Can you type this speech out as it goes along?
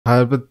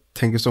Hi, Arpit.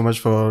 Thank you so much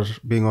for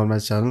being on my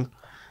channel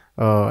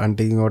and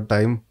taking your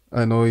time.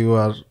 I know you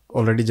are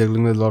already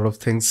juggling with a lot of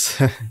things,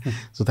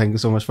 so thank you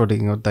so much for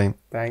taking your time.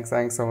 Thanks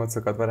so much,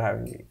 Sukhat, for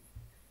having me.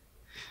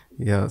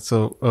 Yeah.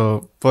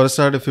 So, for a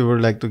start, if you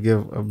would like to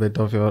give a bit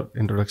of your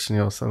introduction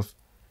yourself.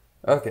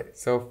 Okay,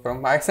 so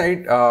from my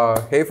side,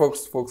 hey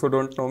folks who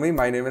don't know me,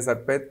 my name is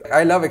Arpit.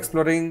 I love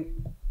exploring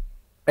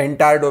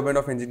entire domain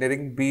of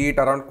engineering, be it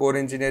around core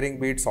engineering,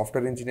 be it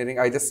software engineering.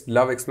 I just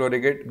love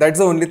exploring it. That's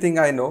the only thing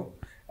I know.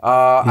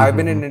 I've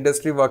been in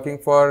industry working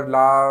for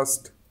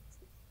last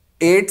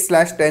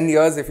 8/10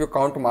 years if you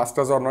count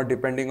masters or not,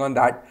 depending on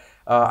that.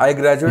 I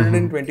graduated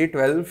in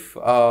 2012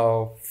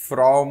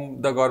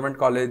 from the government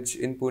college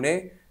in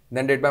Pune,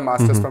 then did my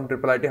masters from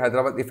IIIT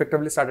Hyderabad,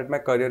 effectively started my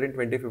career in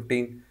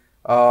 2015.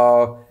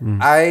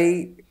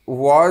 I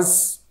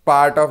was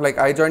part of, like,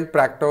 I joined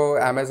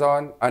Practo,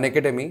 Amazon,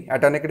 Unacademy.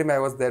 At Unacademy, I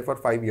was there for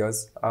 5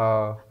 years.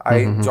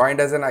 I joined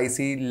as an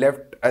IC,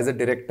 left as a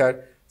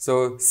director.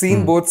 So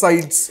seen both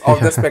sides of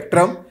the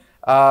spectrum.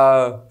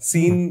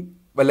 Seen,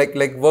 well,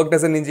 like worked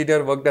as an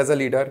engineer, worked as a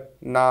leader.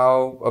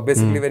 Now,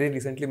 basically, very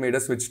recently made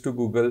a switch to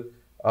Google,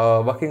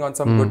 working on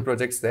some good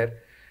projects there.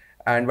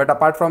 And but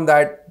apart from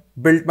that,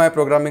 built my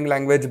programming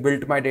language,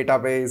 built my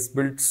database,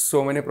 built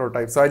so many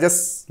prototypes. So I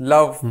just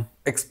love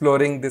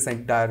exploring this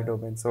entire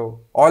domain.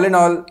 So all in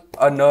all,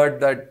 a nerd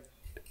that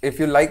if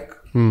you like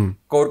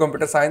core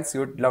computer science,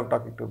 you'd love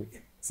talking to me.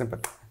 Simple.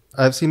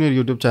 I've seen your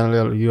YouTube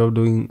channel. You are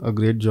doing a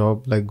great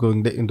job, like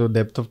going into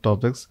depth of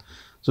topics.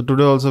 So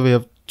today also we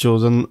have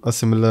chosen a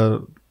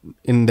similar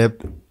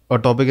in-depth, a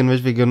topic in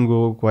which we can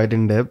go quite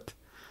in depth.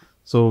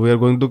 So we are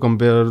going to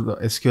compare the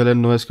SQL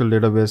and NoSQL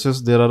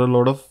databases. There are a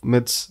lot of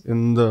myths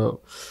in the.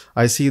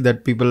 I see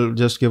that people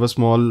just give a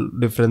small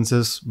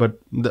differences, but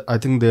I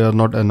think they are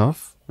not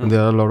enough. And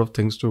there are a lot of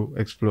things to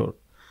explore.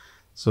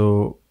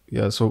 So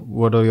yeah. So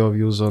what are your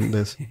views on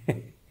this?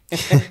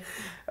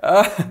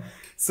 uh,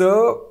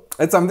 so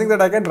it's something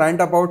that I can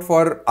rant about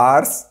for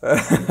hours.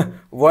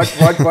 What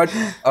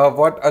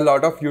a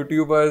lot of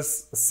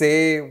YouTubers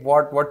say,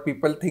 what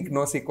people think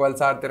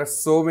NoSQLs are. There are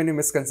so many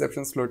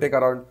misconceptions floating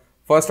around.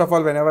 First of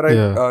all, whenever I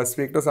Yeah.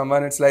 speak to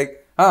someone, it's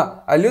like,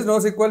 I'll use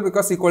NoSQL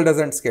because SQL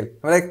doesn't scale.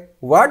 I'm like,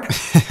 what?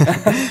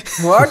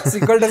 What?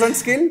 SQL doesn't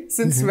scale?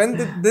 Since when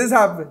did this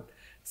happen?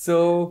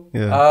 So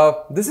Yeah.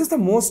 this is the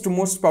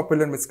most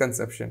popular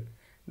misconception,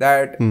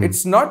 that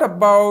it's not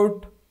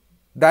about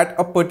that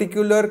a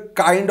particular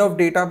kind of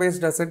database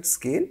doesn't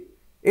scale.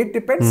 It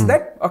depends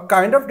that a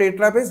kind of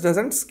database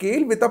doesn't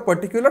scale with a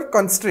particular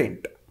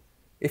constraint.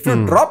 If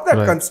you drop that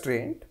Right.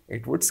 constraint,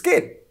 it would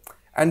scale.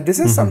 And this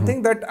is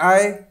something that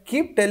I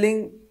keep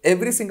telling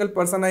every single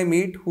person I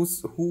meet who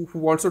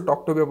wants to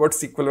talk to me about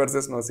SQL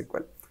versus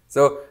NoSQL.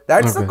 So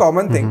that's the Okay.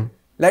 common thing.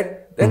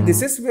 Like, then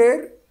this is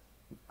where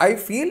I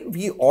feel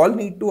we all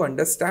need to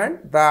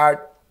understand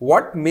that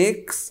what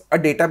makes a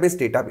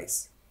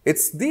database.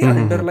 It's the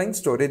underlying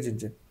storage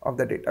engine of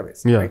the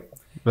database, Yeah. right?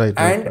 Right.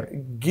 Right. Right.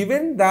 And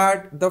given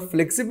that the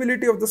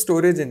flexibility of the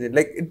storage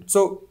engine,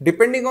 so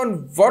depending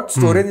on what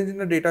storage engine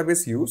the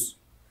database use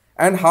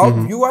and how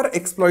you are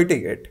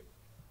exploiting it,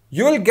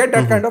 you will get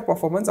that kind of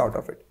performance out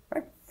of it,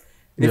 right?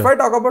 If Yeah. I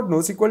talk about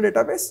NoSQL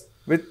database,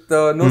 with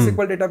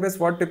NoSQL database,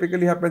 what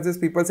typically happens is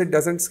people say it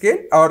doesn't scale,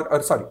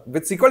 or sorry,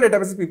 with SQL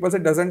databases, people say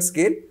it doesn't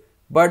scale.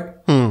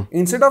 But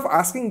instead of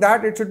asking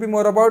that, it should be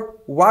more about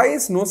why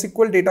is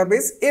NoSQL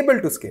database able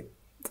to scale?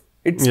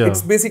 Yeah.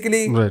 It's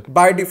basically Right.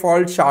 by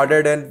default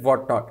sharded and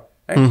whatnot,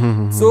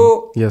 right? So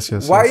Yes.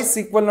 Yes. why Yes.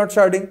 is SQL not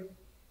sharding?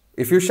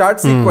 If you shard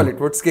SQL,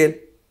 it would scale,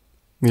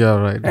 Yeah.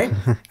 Right. right?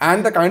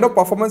 And the kind of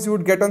performance you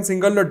would get on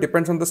single node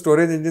depends on the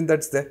storage engine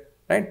that's there,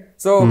 right?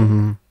 So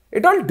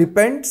it all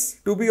depends,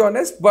 to be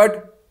honest,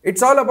 but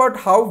it's all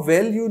about how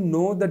well you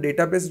know the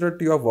database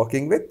that you are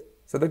working with,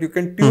 so that you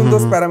can tune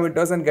those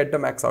parameters and get the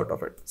max out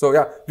of it. So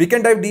yeah, we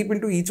can dive deep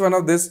into each one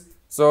of this.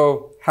 So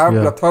have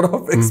Yeah. plethora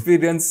of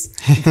experience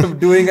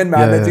doing and Yeah.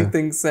 managing Yeah.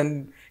 things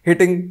and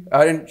hitting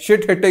and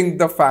shit hitting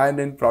the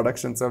fan in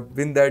production. So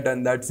been there,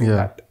 done that, seen Yeah.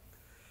 that.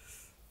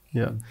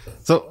 Yeah.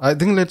 So I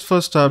think let's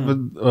first start with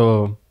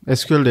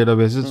SQL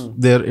databases,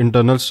 their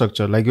internal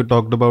structure. Like you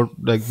talked about,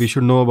 like we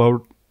should know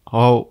about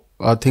how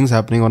are things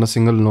happening on a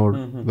single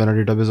node when a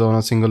database is on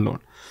a single node.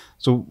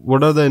 So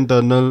what are the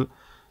internal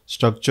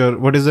structure?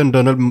 What is the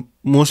internal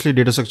mostly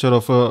data structure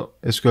of a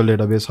SQL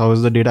database? How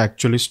is the data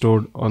actually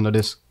stored on the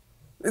disk?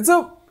 It's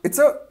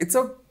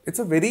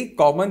a very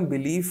common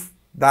belief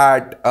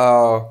that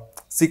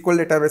SQL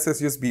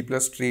databases use B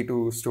plus tree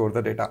to store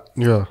the data.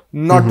 Yeah.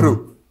 Not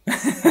true.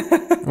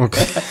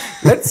 Okay.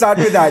 Let's start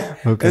with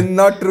that. Okay.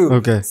 Not true.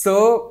 Okay.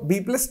 So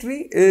B plus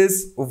tree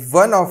is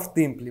one of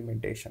the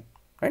implementation,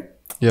 right?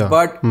 Yeah.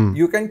 But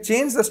you can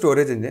change the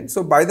storage engine.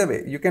 So by the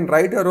way, you can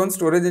write your own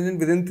storage engine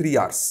within 3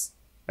 hours.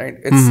 Right?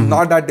 It's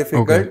not that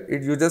difficult. Okay.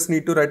 You just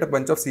need to write a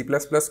bunch of C++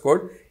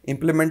 code,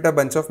 implement a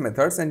bunch of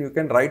methods, and you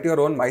can write your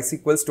own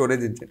MySQL storage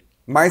engine.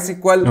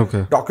 MySQL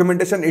Okay.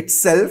 documentation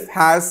itself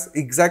has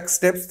exact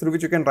steps through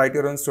which you can write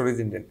your own storage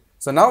engine.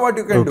 So now what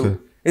you can Okay. do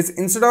is,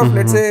 instead of,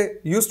 let's say,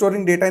 you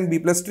storing data in B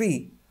plus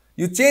tree,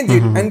 You change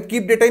it and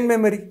keep data in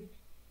memory.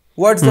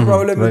 What's the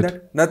problem in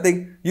that?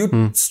 Nothing.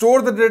 You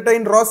store the data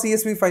in raw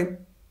CSV file.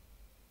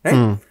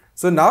 Right?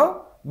 So now,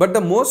 but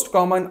the most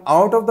common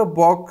out of the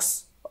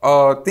box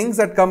things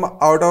that come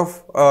out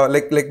of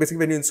like basically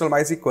when you install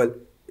MySQL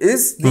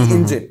is the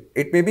engine.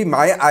 It may be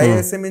my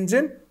ISM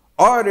engine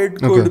or it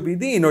could be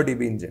the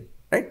InnoDB engine.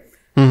 Right?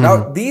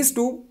 Now these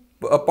two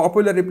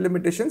popular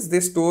implementations,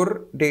 they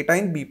store data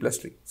in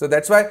B+tree. So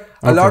that's why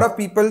a lot of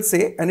people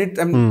say, and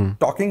I'm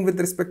talking with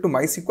respect to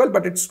MySQL,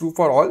 but it's true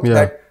for all,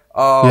 that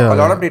a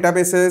lot of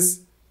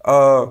databases,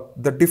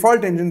 the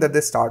default engine that they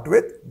start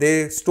with,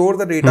 they store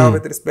the data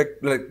with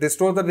respect, like they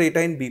store the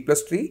data in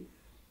B+tree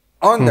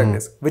on that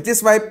disk, which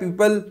is why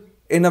people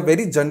in a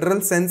very general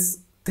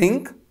sense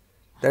think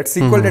that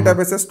SQL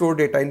databases store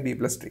data in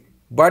B+tree.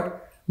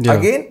 But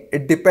again,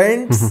 it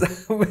depends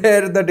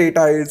where the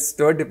data is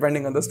stored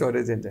depending on the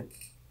storage engine,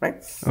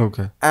 right?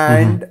 Okay.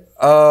 And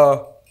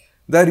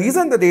the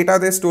reason the data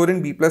they store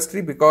in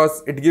B+tree,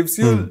 because it gives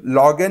you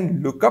log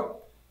and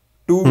lookup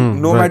to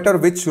no matter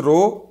which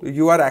row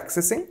you are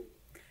accessing,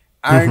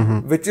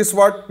 and which is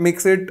what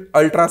makes it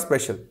ultra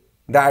special.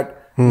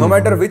 That no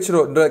matter which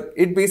row,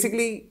 it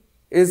basically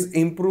is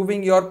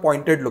improving your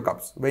pointed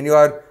lookups. When you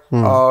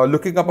are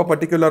looking up a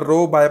particular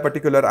row by a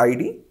particular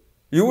ID,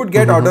 you would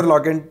get order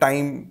log and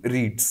time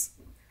reads,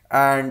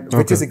 and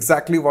which is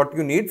exactly what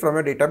you need from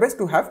a database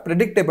to have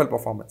predictable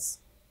performance.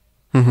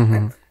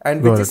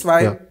 And which is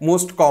why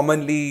most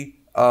commonly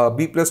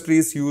B+tree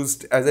is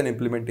used as an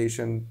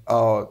implementation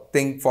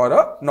thing for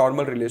a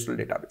normal relational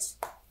database.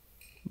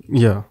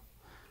 Yeah.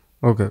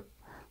 Okay.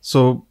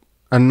 So,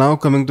 and now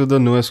coming to the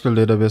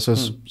NoSQL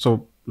databases.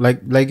 So,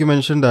 like you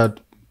mentioned that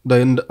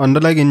the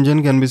underlying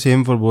engine can be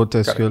same for both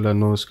SQL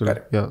and NoSQL.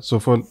 Correct. Yeah. So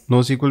for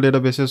NoSQL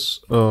databases,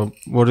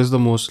 what is the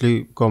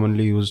mostly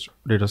commonly used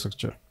data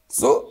structure?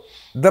 So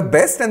the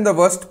best and the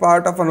worst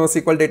part of a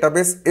NoSQL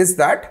database is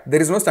that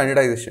there is no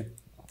standardization.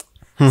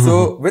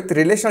 So with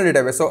relational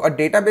database, so a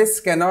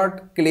database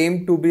cannot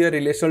claim to be a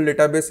relational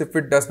database if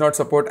it does not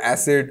support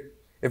ACID,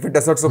 if it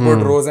does not support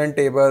rows and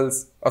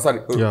tables,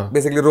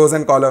 basically rows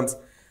and columns.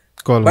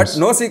 But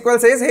NoSQL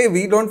says, hey,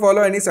 we don't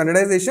follow any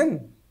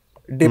standardization.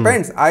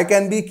 Depends. I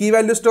can be key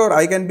value store,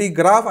 I can be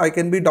graph, I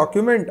can be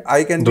document,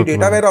 I can be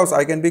data warehouse,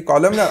 I can be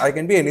columnar, I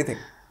can be anything.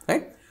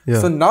 Right?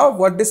 So now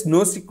what is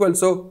NoSQL?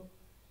 So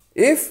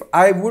if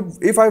I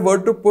were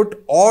to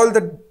put all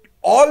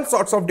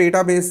sorts of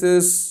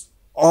databases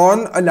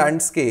on a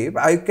landscape,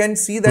 I can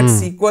see that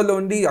SQL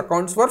only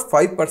accounts for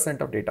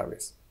 5% of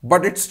database,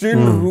 but it still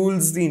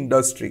rules the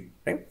industry.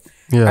 Right?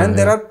 And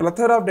there are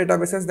plethora of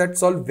databases that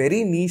solve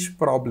very niche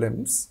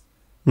problems,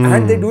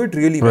 and they do it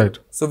really well.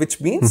 So which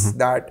means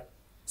that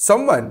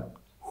someone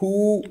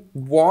who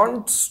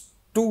wants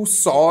to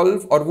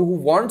solve or who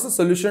wants a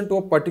solution to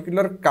a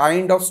particular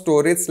kind of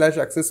storage /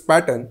 access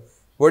pattern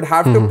would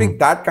have to pick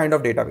that kind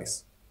of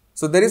database.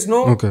 So there is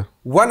no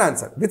one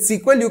answer. With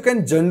SQL, you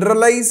can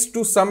generalize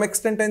to some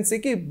extent and say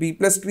that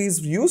B+tree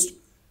is used,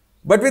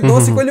 but with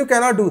NoSQL, you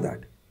cannot do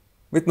that.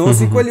 With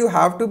NoSQL, you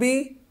have to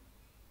be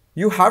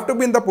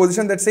in the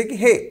position that say,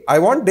 hey, I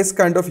want this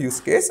kind of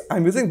use case.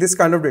 I'm using this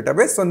kind of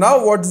database. So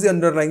now what's the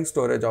underlying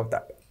storage of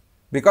that?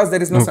 Because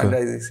there is no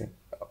standardization.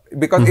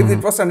 Because if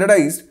it was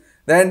standardized,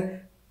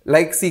 then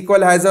like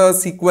SQL has a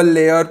SQL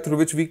layer through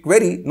which we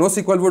query,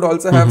 NoSQL would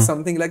also have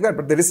something like that,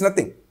 but there is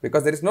nothing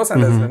because there is no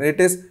standardization. It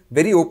is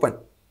very open.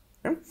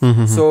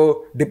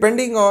 So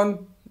depending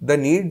on the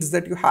needs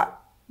that you have,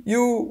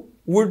 you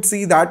would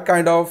see that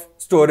kind of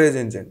storage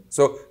engine.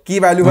 So key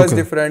value has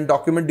different,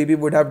 document DB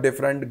would have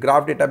different,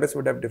 graph database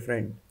would have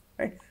different,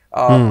 right?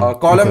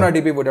 Columnar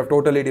DB would have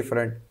totally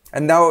different.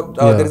 And now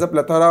there is a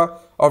plethora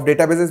of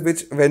databases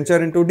which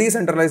venture into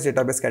decentralized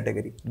database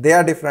category. They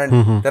are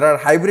different. There are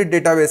hybrid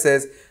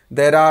databases.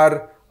 There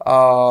are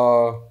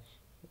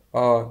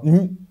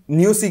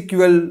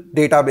NoSQL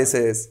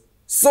databases.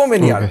 So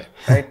many are,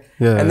 right?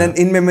 And then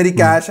in-memory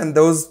cache and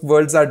those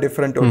worlds are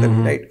different totally,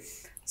 right?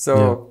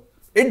 So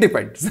it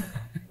depends.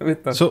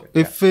 So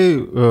if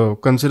we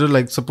consider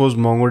like suppose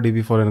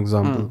MongoDB for an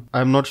example,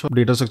 I'm not sure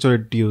data structure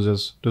it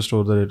uses to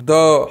store the data.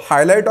 The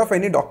highlight of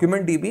any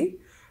document DB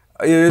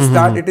is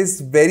that it is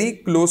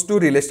very close to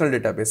relational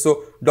database.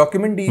 So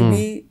document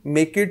DB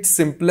make it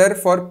simpler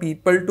for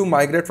people to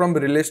migrate from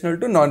relational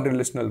to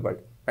non-relational world.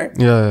 Right?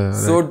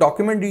 So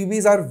document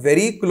DBs are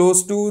very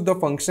close to the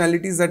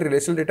functionalities that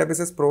relational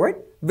databases provide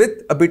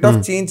with a bit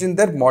of change in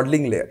their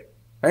modeling layer.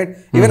 Right?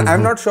 Even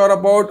I'm not sure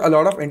about a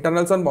lot of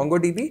internals on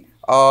MongoDB.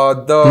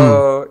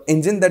 The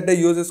engine that they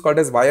use is called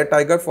as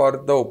WireTiger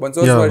for the open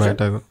source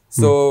version.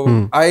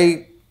 So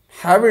I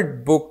have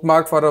it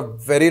bookmarked for a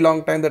very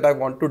long time that I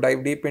want to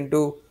dive deep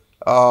into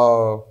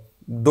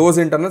those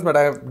internals, but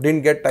I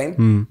didn't get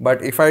time.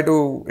 But if I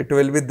do, it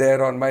will be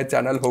there on my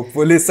channel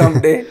hopefully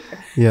someday.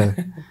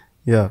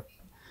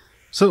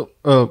 So,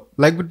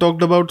 like we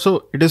talked about,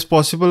 so it is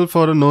possible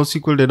for a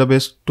NoSQL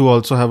database to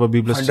also have a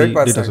B+tree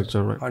data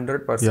structure, right?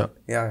 100%.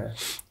 Yeah.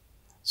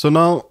 So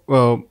now,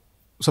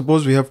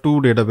 suppose we have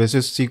two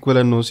databases,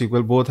 SQL and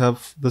NoSQL, both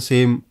have the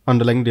same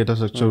underlying data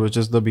structure, which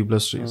is the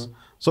B+trees.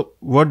 So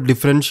what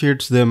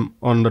differentiates them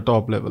on the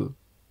top level?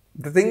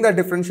 The thing that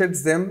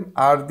differentiates them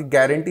are the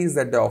guarantees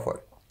that they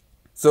offer.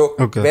 So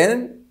Okay.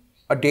 when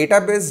a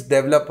database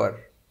developer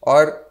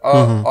or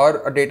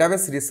a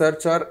database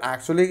researcher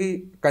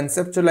actually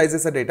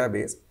conceptualizes a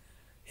database,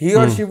 he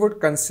or she would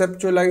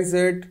conceptualize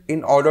it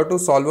in order to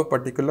solve a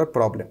particular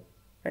problem,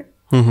 right?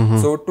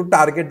 So to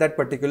target that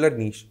particular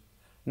niche.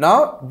 Now,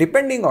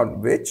 depending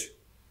on which,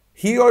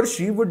 he or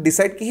she would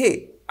decide, ki,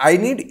 hey, I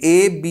need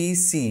A, B,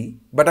 C,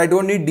 but I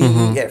don't need D,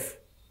 E, F.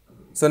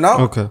 So now,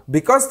 Okay.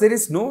 because there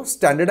is no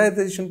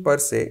standardization per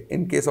se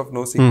in case of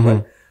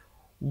NoSQL,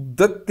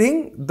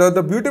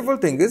 the beautiful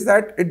thing is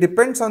that it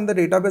depends on the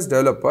database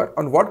developer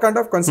on what kind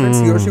of constraints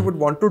he or she would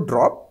want to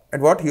drop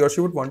and what he or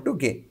she would want to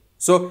gain.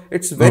 So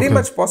it's very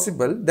much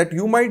possible that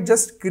you might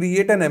just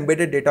create an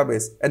embedded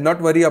database and not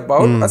worry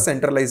about a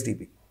centralized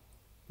DB.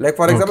 Like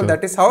for example,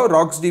 that is how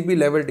RocksDB,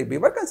 LevelDB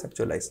were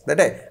conceptualized. That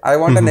hey, I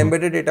want an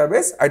embedded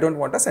database, I don't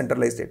want a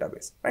centralized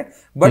database, right?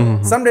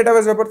 But some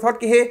database developer thought,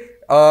 ki, hey,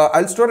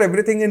 I'll store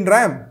everything in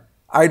RAM.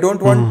 I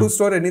don't want to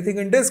store anything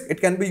in disk.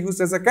 It can be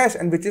used as a cache,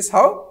 and which is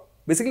how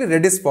basically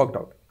Redis worked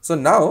out. So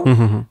now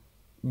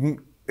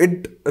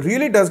it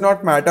really does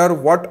not matter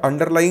what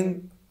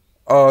underlying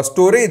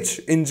storage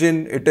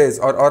engine it is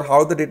or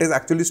how the data is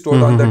actually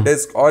stored on the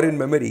disk or in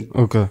memory.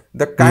 Okay.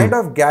 The kind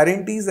of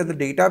guarantees that the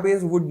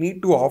database would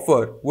need to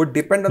offer would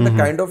depend on the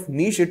kind of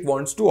niche it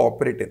wants to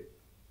operate in.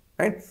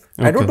 Right?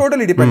 I don't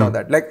totally depend on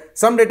that. Like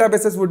some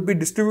databases would be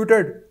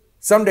distributed,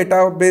 some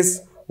database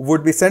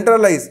would be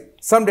centralized,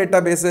 some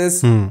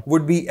databases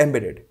would be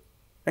embedded.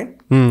 Right?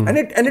 And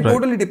it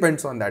totally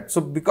depends on that. So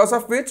because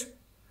of which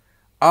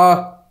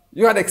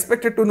you are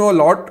expected to know a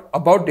lot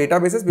about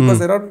databases because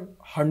there are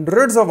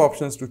hundreds of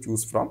options to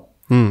choose from.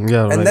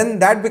 And then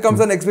that becomes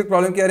the next big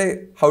problem,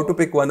 ki, how to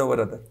pick one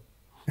over other.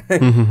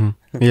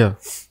 Yeah.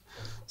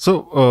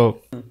 So,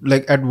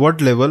 like at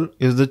what level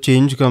is the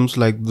change comes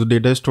like the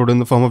data is stored in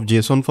the form of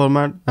JSON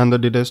format and the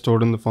data is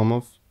stored in the form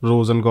of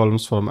rows and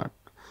columns format.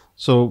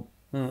 So,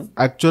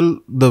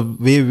 the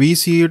way we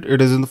see it,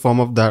 it is in the form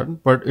of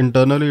that, but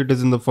internally it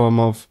is in the form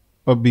of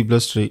a B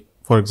plus tree,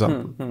 for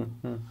example.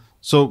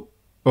 So,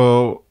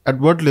 at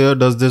what layer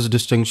does this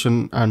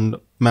distinction and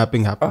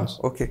mapping happens?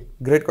 Okay,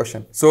 great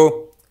question.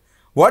 So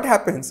what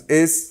happens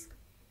is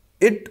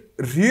it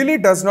really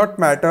does not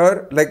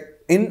matter, like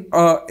in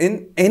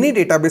any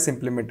database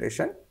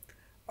implementation,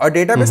 a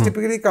database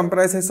typically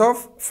comprises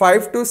of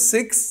 5 to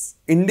 6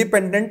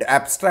 independent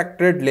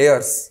abstracted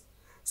layers.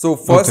 So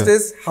first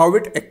is how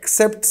it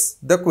accepts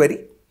the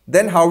query,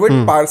 then how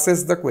it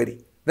parses the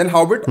query, then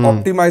how it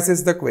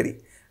optimizes the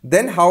query,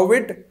 then how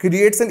it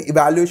creates an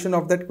evaluation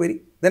of that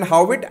query, then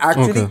how it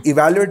actually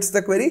evaluates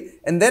the query,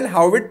 and then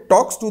how it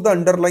talks to the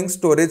underlying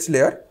storage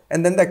layer,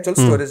 and then the actual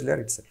storage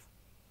layer itself.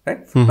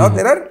 Right? Now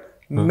there are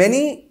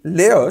many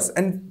layers,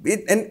 and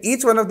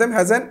each one of them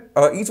has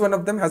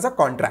a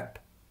contract,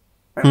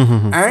 right?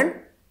 And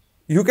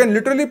you can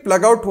literally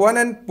plug out one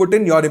and put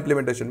in your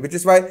implementation, which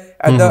is why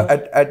at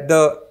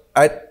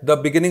the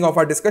beginning of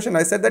our discussion,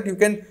 I said that you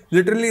can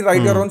literally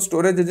write your own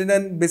storage engine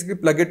and basically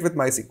plug it with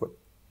MySQL.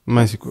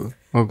 MySQL.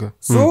 Okay.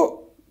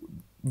 So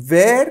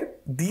where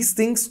these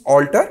things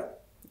alter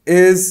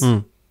is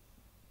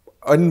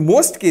in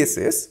most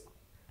cases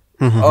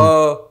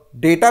a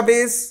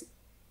database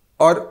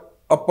or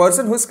a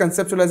person who is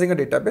conceptualizing a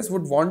database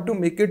would want to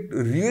make it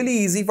really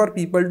easy for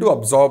people to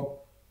absorb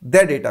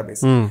their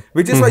database,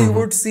 which is why you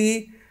would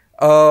see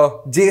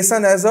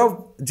JSON as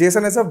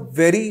a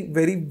very,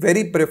 very,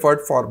 very preferred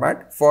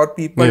format for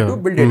people to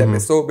build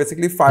database. So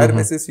basically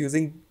Firebase is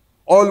using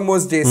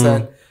almost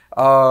JSON.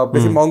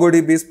 Basically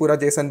MongoDB is pura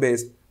JSON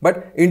based,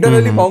 but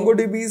internally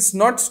MongoDB is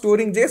not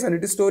storing JSON,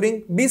 it is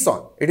storing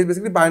BSON. It is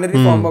basically binary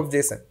form of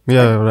JSON.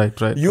 Yeah,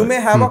 right. You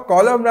may have a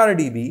columnar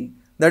DB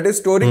that is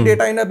storing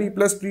data in a B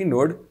plus tree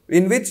node,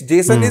 in which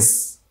JSON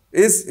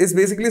is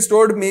basically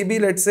stored, maybe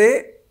let's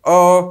say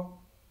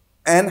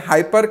an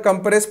hyper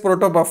compressed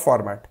protobuf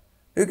format.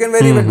 You can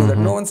very well do that.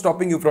 No one's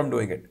stopping you from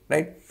doing it,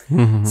 right?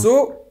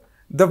 So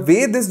the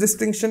way this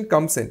distinction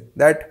comes in,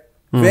 that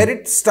where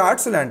it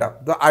starts to land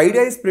up, the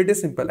idea is pretty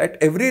simple. At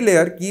every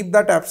layer, keep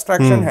that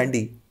abstraction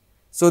handy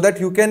so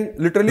that you can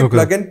literally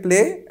plug and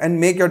play and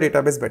make your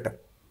database better.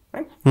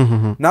 Right?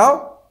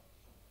 Now,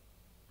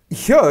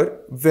 here,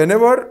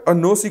 whenever a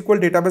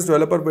NoSQL database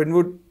developer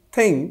would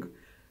think,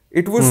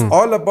 it was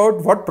all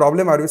about what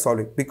problem are we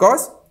solving,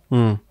 because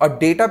a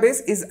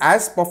database is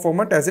as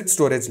performant as its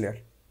storage layer.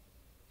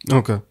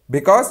 Okay.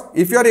 Because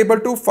if you are able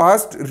to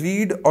fast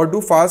read or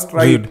do fast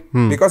write,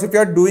 because if you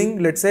are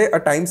doing, let's say, a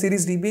time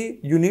series DB,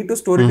 you need to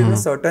store it in a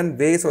certain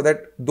way so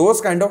that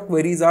those kind of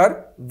queries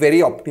are very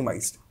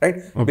optimized, right?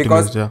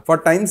 Because for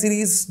time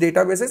series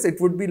databases, it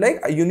would be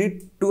like you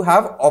need to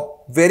have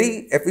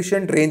very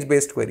efficient range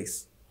based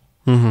queries,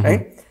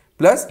 right?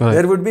 Plus,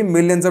 there would be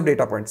millions of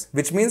data points,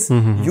 which means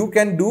you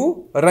can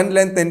do run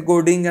length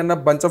encoding and a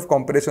bunch of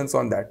comparisons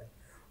on that.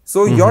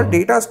 So your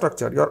data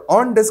structure, your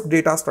on-disk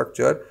data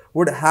structure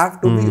would have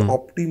to be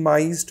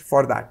optimized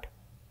for that.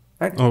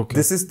 Right? Okay.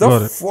 This is the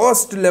Got it.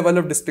 first level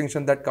of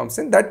distinction that comes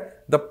in,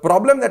 that the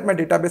problem that my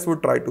database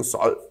would try to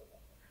solve,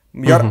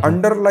 your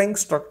underlying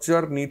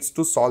structure needs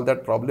to solve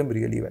that problem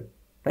really well.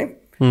 Right?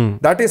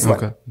 That is one.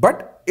 Okay.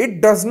 But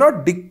it does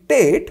not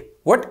dictate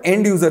what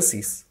end user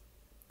sees.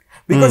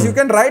 Because you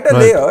can write a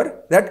Right.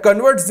 layer that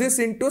converts this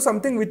into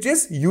something which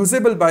is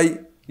usable by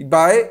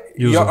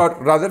User. or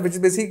rather which is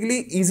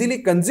basically easily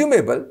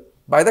consumable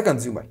by the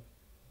consumer.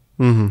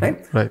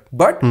 Right? Right.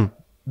 But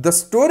the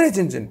storage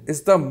engine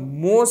is the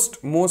most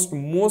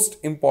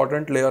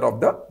important layer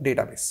of the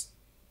database.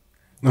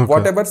 Okay.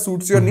 Whatever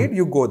suits your need,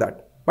 you go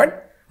that.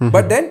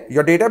 But then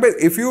your database,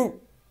 if you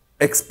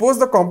expose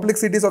the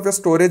complexities of your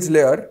storage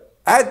layer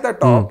at the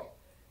top,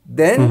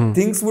 then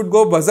things would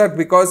go berserk,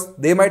 because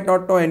they might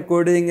not know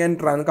encoding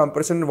and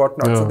compression and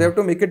whatnot. So they have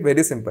to make it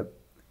very simple.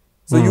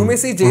 So you may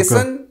see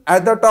JSON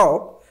at the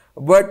top,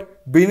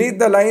 but beneath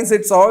the lines,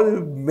 it's all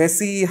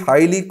messy,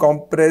 highly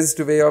compressed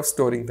way of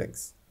storing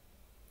things.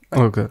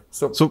 Okay.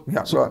 So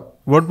yeah, so go on.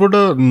 what would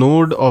a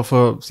node of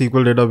a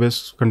SQL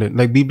database contain?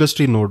 Like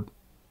B+tree node,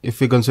 if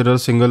we consider a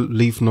single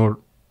leaf node.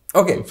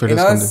 Okay, If it in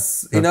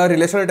is a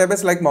relational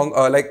database like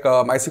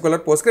MySQL or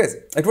Postgres,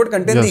 it would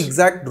contain the Yes.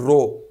 exact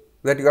row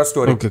that you are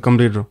storing. Okay,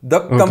 complete row. The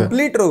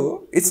complete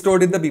row is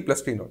stored in the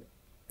B+tree node.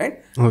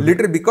 Right?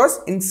 Literally, because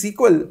in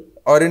SQL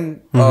or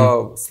in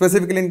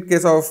specifically in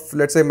case of,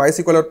 let's say,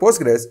 MySQL or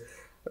Postgres,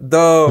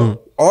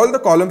 all the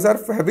columns are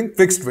having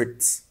fixed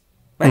widths.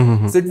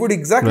 Right? So it would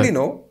exactly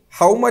know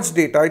how much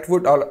data it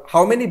would,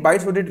 how many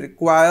bytes would it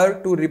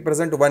require to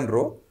represent one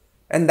row,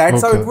 and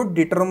that's how it would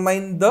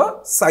determine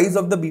the size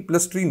of the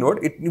B+tree node.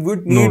 It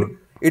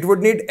would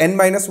need n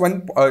minus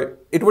one.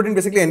 It would need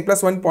basically n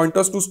plus one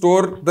pointers to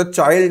store the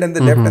child and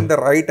the left and the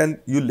right, and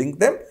you link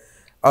them.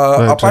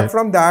 Apart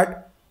from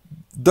that,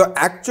 the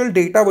actual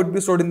data would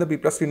be stored in the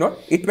B+tree node.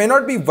 It may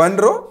not be one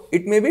row.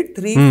 It may be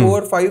 3,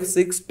 4, 5,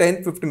 6,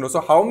 10, 15 rows.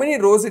 So how many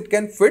rows it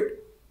can fit?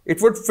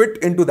 It would fit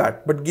into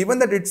that. But given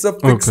that it's a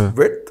fixed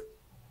width,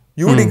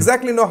 you would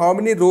exactly know how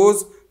many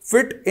rows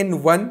fit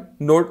in one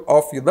node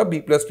of the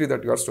B+tree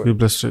that you are storing.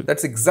 B+tree.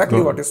 That's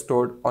exactly what is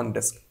stored on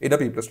disk in a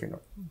B+tree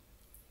node.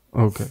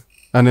 Okay.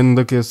 And in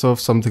the case of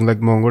something like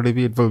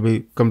MongoDB, it will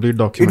be complete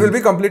document. It will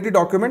be completely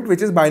document,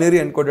 which is binary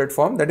encoded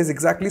form. That is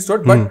exactly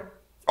stored. But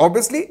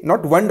obviously,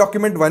 not one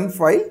document, one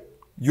file.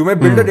 You may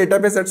build a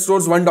database that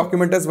stores one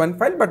document as one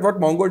file. But what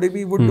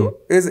MongoDB would do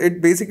is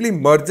it basically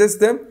merges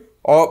them,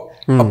 or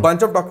a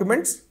bunch of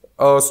documents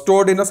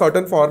stored in a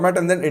certain format,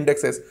 and then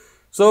indexes.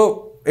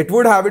 So it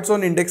would have its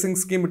own indexing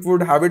scheme. It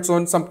would have its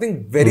own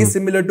something very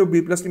similar to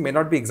B+tree. May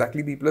not be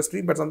exactly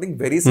B+tree, but something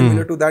very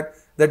similar to that,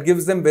 that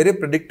gives them very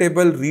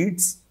predictable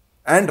reads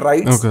and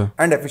writes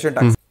and efficient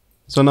access.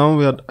 So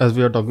now as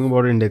we are talking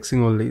about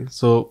indexing only,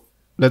 so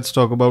let's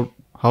talk about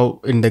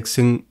how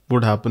indexing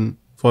would happen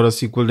for a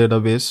SQL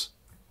database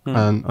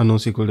and a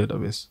NoSQL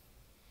database.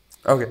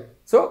 Okay.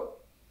 So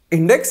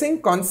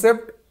indexing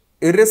concept,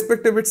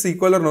 irrespective it's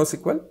SQL or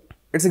NoSQL,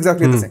 it's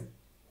exactly the same.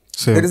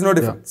 There is no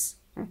difference.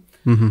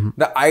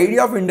 The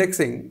idea of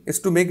indexing is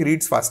to make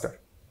reads faster.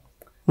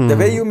 The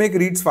way you make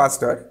reads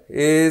faster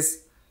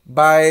is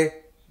by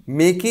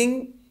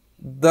making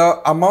the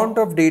amount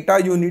of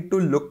data you need to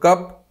look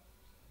up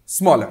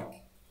smaller.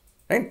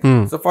 Right?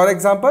 So for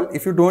example,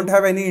 if you don't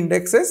have any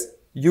indexes,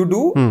 you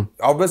do,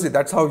 obviously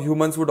that's how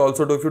humans would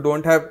also do. If you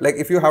don't have, like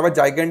if you have a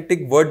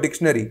gigantic word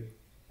dictionary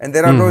and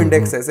there are no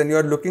indexes and you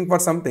are looking for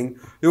something,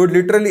 you would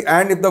literally,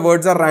 and if the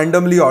words are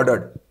randomly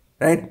ordered,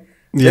 right?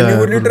 Then you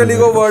would literally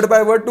go word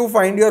by word to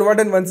find your word,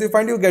 and once you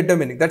find, you get the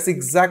meaning. That's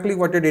exactly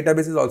what your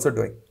database is also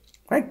doing,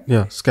 right?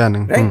 Yeah,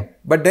 scanning. Right?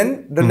 But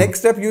then the next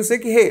step you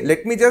say, hey,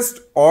 let me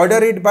just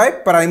order it by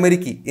primary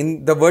key.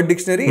 In the word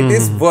dictionary, it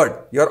is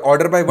word. Your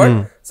order by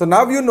word. So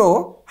now you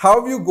know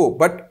how you go,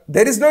 but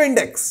there is no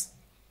index.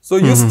 So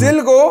you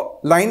still go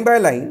line by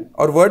line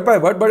or word by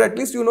word, but at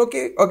least you know,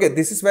 okay,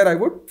 this is where I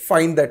would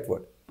find that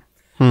word.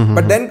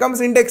 But then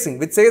comes indexing,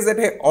 which says that,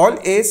 hey, all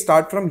A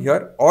start from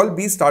here, all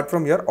B start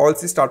from here, all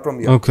C start from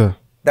here. Okay.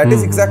 That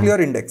is exactly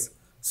your index.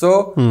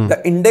 So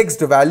the indexed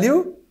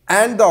value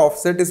and the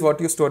offset is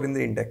what you store in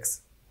the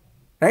index.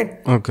 Right?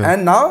 Okay.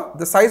 And now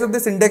the size of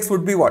this index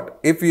would be what?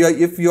 If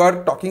you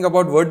are talking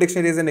about word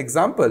dictionary as an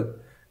example,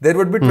 there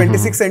would be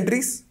 26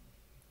 entries.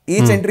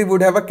 Each entry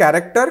would have a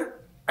character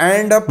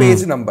and a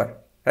page number.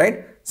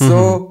 Right?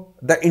 So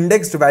the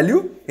indexed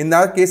value, in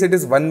our case, it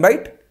is 1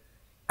 byte.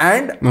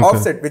 And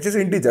offset, which is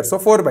integer, so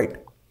 4 byte.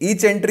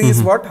 Each entry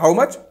is what? How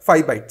much?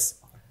 5 bytes.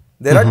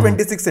 There are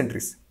 26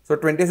 entries. So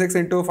 26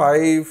 into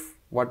 5,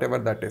 whatever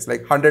that is, like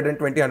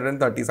 120,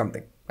 130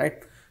 something, right?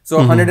 So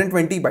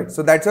 120 bytes.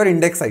 So that's your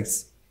index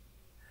size.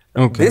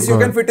 Okay. This you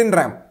can fit in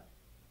RAM.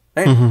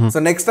 Right? So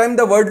next time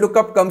the word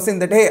lookup comes in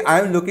that, hey, I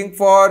am looking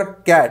for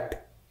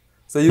cat.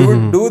 So you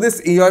would do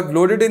this, you have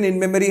loaded in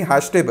memory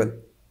hash table.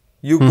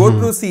 You go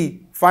through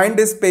C, find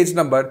this page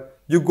number,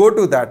 you go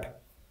to that.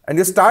 And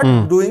you start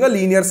doing a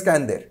linear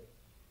scan there.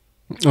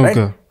 Right?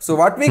 Okay. So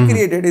what we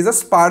created is a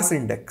sparse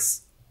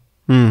index.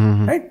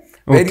 Right?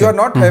 Where you are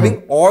not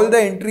having all the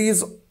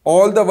entries,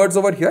 all the words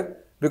over here,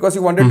 because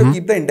you wanted to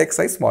keep the index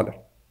size smaller.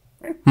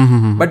 right?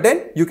 Mm-hmm. But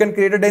then you can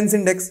create a dense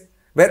index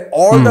where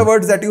all the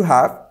words that you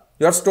have,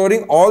 you're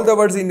storing all the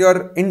words in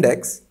your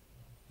index.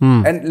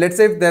 And let's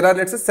say if there are,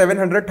 let's say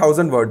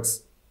 700,000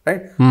 words,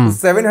 right? So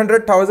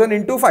 700,000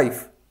 into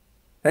 5,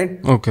 right?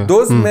 Okay.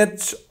 Those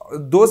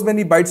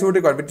many bytes you would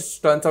record,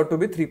 which turns out to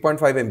be 3.5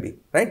 MB,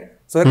 right?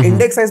 So your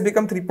index size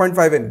become 3.5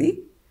 MB,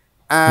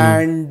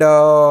 and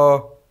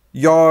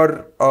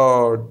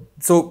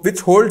so which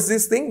holds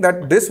this thing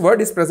that this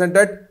word is present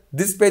at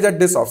this page at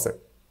this offset,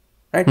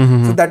 right?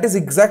 So that is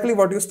exactly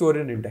what you store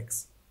in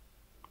index.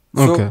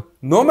 So Okay.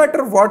 no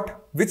matter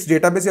which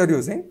database you are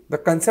using, the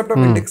concept of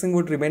indexing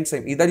would remain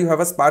same. Either you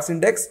have a sparse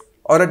index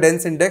or a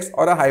dense index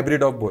or a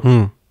hybrid of both,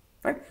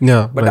 right?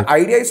 Yeah. But right. the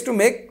idea is to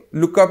make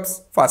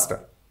lookups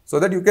faster so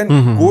that you can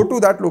go to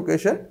that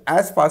location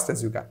as fast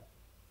as you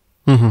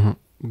can.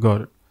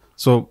 Got it.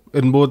 So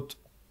in both,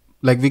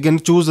 like we can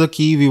choose the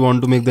key we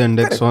want to make the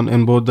index Correct. on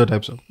in both the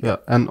types of,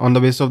 and on the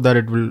basis of that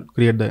it will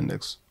create the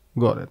index.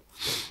 Got it.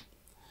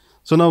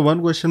 So now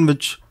one question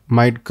which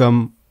might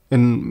come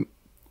in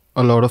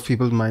a lot of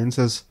people's minds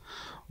is,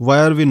 why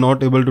are we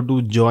not able to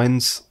do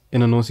joins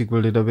in a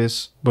NoSQL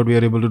database, but we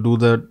are able to do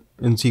that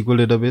in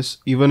SQL database,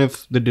 even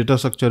if the data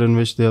structure in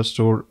which they are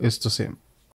stored is the same?